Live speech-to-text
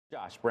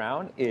Josh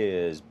Brown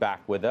is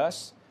back with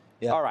us.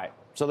 Yeah. All right,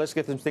 so let's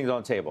get some things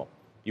on the table.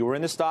 You were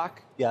in the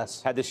stock.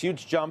 Yes. Had this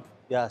huge jump.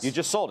 Yes. You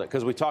just sold it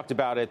because we talked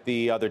about it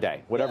the other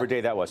day, whatever day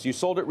that was. You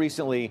sold it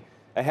recently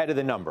ahead of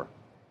the number.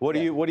 What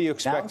do you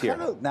expect here?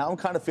 Now I'm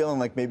kind of feeling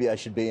like maybe I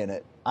should be in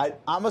it.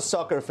 I'm a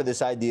sucker for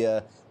this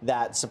idea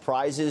that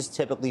surprises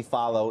typically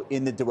follow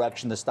in the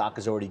direction the stock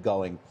is already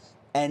going.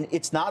 And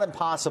it's not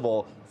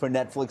impossible for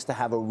Netflix to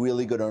have a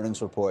really good earnings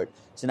report.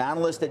 It's an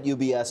analyst at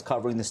UBS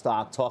covering the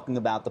stock talking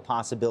about the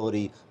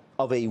possibility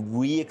of a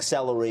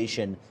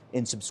re-acceleration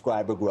in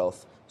subscriber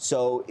growth.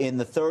 So in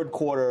the third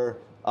quarter,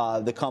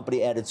 the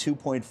company added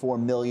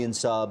 2.4 million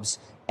subs,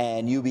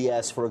 and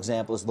UBS, for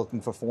example, is looking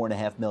for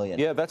 4.5 million.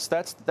 Yeah, that's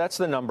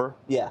the number.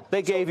 Yeah,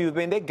 they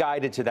they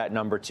guided to that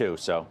number too.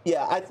 So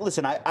yeah,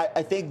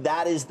 I think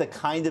that is the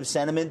kind of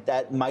sentiment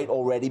that might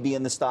already be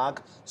in the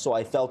stock. So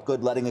I felt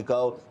good letting it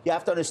go. You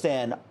have to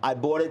understand, I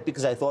bought it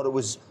because I thought it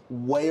was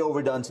way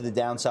overdone to the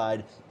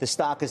downside. The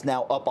stock is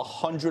now up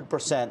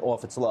 100%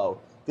 off its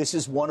low. This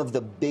is one of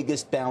the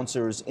biggest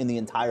bouncers in the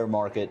entire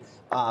market.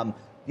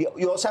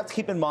 You also have to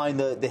keep in mind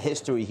the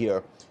history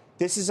here.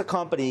 This is a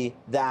company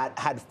that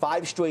had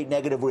 5 straight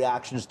negative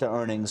reactions to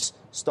earnings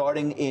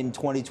starting in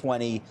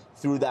 2020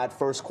 through that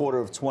first quarter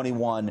of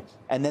 21.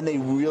 And then they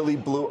really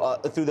blew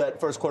through that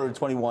first quarter of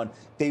 21.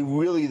 They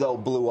really, though,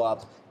 blew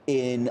up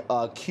in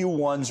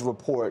Q1's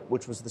report,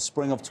 which was the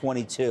spring of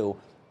 22.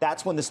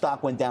 That's when the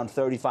stock went down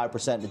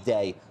 35% in a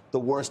day, the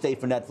worst day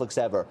for Netflix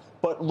ever.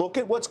 But look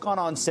at what's gone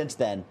on since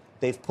then.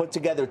 They've put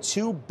together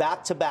 2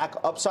 back-to-back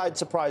upside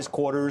surprise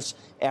quarters.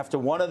 After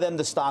one of them,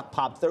 the stock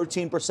popped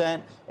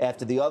 13%.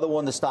 After the other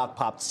one, the stock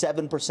popped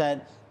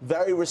 7%.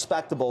 Very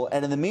respectable.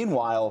 And in the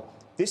meanwhile,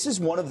 this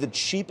is one of the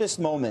cheapest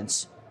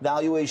moments,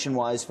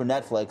 valuation-wise, for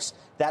Netflix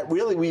that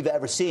really we've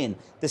ever seen.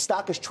 The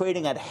stock is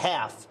trading at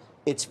half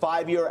its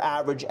 5-year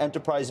average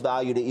enterprise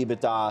value to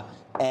EBITDA,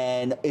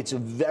 and it's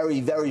very,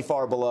 very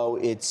far below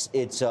its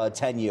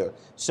 10-year.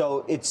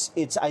 So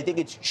I think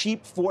it's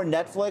cheap for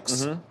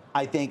Netflix. Mm-hmm.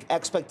 I think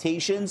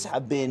expectations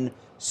have been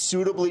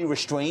suitably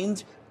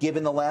restrained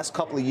given the last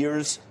couple of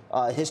years'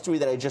 history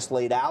that I just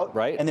laid out.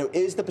 Right. And there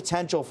is the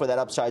potential for that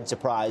upside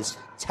surprise.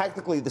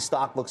 Technically, the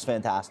stock looks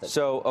fantastic.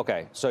 So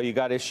you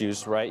got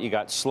issues, right? You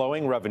got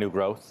slowing revenue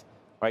growth.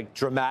 Right,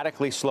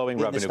 dramatically slowing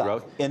revenue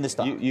growth in the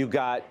stock. You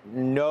got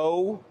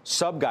no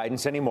sub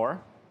guidance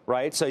anymore,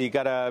 right? So you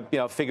got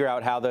to figure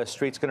out how the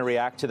street's going to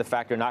react to the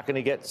fact you're not going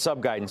to get sub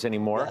guidance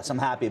anymore. Yes, I'm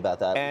happy about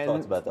that. And we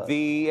talked about that.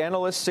 The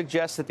analysts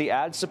suggest that the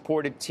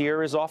ad-supported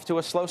tier is off to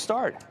a slow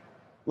start.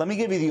 Let me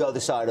give you the other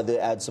side of the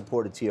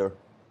ad-supported tier.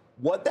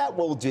 What that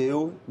will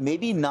do,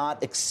 maybe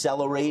not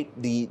accelerate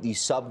the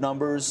sub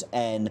numbers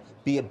and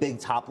be a big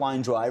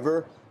top-line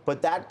driver,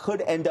 but that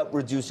could end up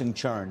reducing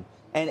churn.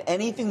 And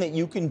anything that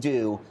you can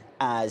do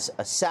as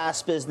a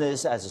SaaS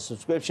business, as a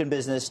subscription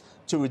business,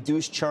 to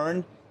reduce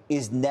churn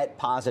is net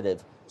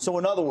positive. So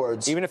in other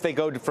words, even if they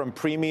go from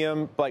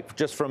premium, like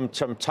just from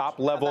top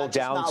level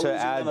down to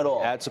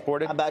ad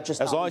supported,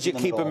 as long as you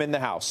keep them in the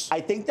house. I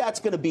think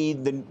that's going to be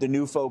the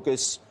new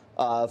focus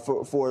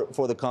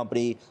for the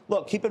company.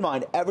 Look, keep in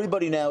mind,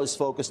 everybody now is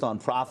focused on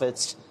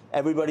profits.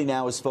 Everybody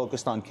now is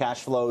focused on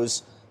cash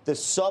flows. The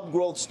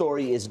sub-growth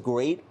story is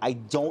great. I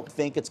don't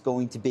think it's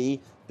going to be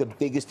the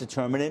biggest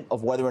determinant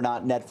of whether or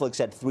not Netflix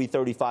at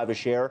 $335 a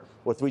share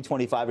or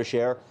 $325 a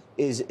share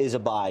is a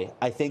buy.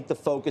 I think the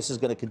focus is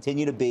going to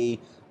continue to be,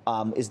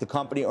 is the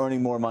company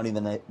earning more money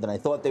than I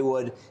thought they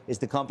would? Is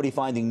the company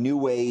finding new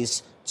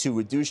ways to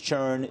reduce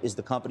churn? Is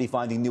the company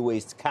finding new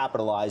ways to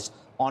capitalize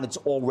on its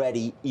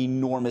already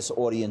enormous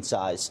audience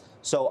size?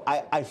 So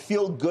I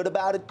feel good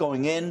about it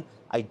going in.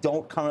 I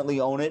don't currently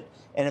own it.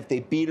 And if they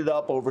beat it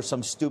up over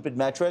some stupid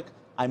metric,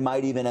 I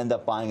might even end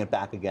up buying it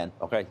back again.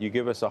 Okay, you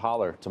give us a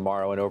holler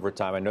tomorrow in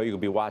overtime. I know you'll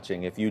be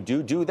watching. If you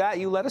do that,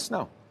 you let us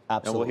know.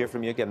 Absolutely. And we'll hear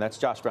from you again. That's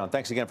Josh Brown.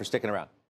 Thanks again for sticking around.